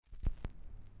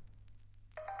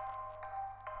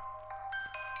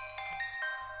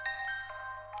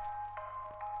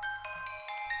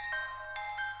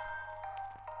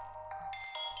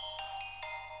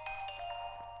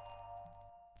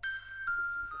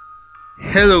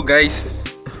Hello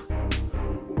guys,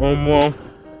 Omo,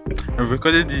 I've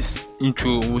recorded this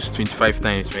intro almost 25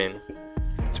 times, man.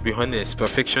 To be honest,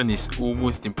 perfection is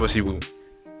almost impossible.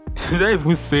 Did I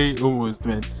even say almost,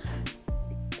 man?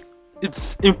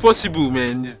 It's impossible,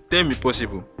 man. It's damn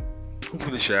impossible.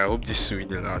 Hopefully, I hope this will be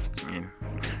the last, man.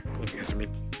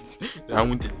 I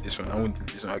won't delete this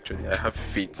one. Actually, I have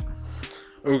faith.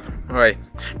 Oh, alright.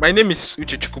 My name is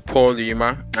Paul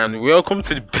and welcome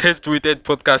to the best rated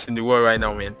podcast in the world right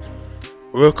now, man.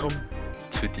 Welcome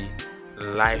to the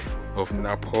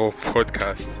LifeOfNapaul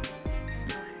Podcast.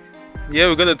 Yeah,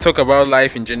 we're gonna talk about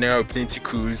life in general, plenty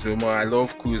cruise. I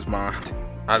love cruise, man.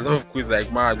 I love cruise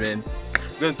like mad, man.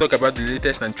 We're gonna talk about the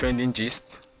latest and trending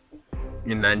gist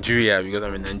in Nigeria because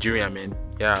I'm in Nigeria, man.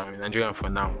 Yeah, I'm in Nigeria for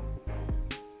now.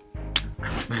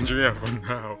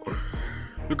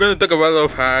 We're going to talk about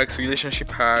love hacks, relationship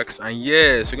hacks, and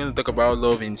yes, we're going to talk about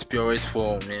love in its purest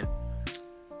form, man.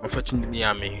 Unfortunately,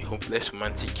 I'm a hopeless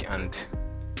romantic, and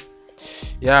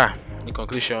yeah, in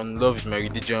conclusion, love is my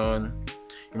religion,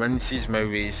 humanity is my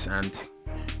race, and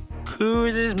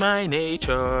cruise is my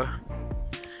nature.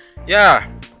 Yeah.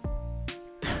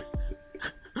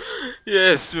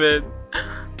 Yes, man.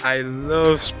 I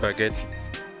love spaghetti.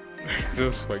 I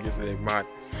love spaghetti like mad.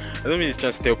 I don't mean it's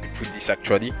just tell people this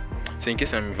actually. So in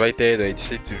case I'm invited or I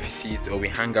decide to visit or we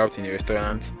hang out in a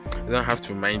restaurant, I don't have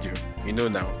to remind you. You know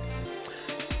now.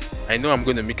 I know I'm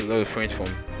going to make a lot of friends from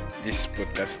this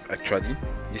podcast actually.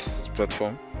 This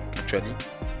platform actually.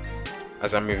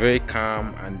 As I'm a very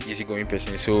calm and easygoing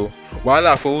person. So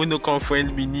wahala for who no come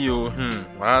friend me neo.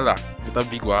 Wahala. Better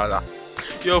big wahala.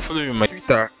 You all follow me on my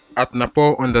Twitter at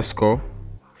Napal_.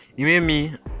 Email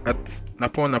me at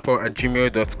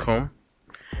napal@gmail.com.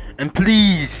 And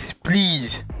please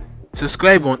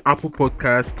subscribe on Apple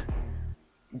Podcast,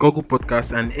 Google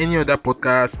Podcast, and any other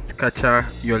podcast catcher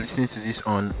you're listening to this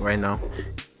on right now.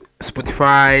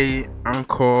 Spotify,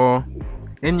 Anchor,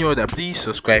 any other. Please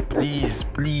subscribe.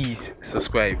 Please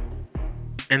subscribe.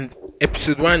 And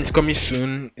episode 1 is coming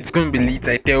soon. It's going to be lit.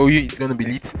 I tell you, it's going to be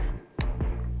lit.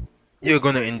 You're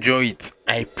going to enjoy it.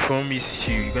 I promise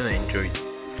you, you're going to enjoy it.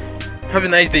 Have a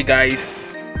nice day,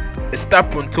 guys. Está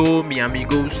pronto, mi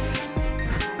amigos.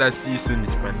 That's see you soon in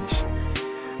Spanish.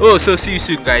 So see you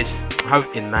soon, guys. Have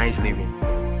a nice living.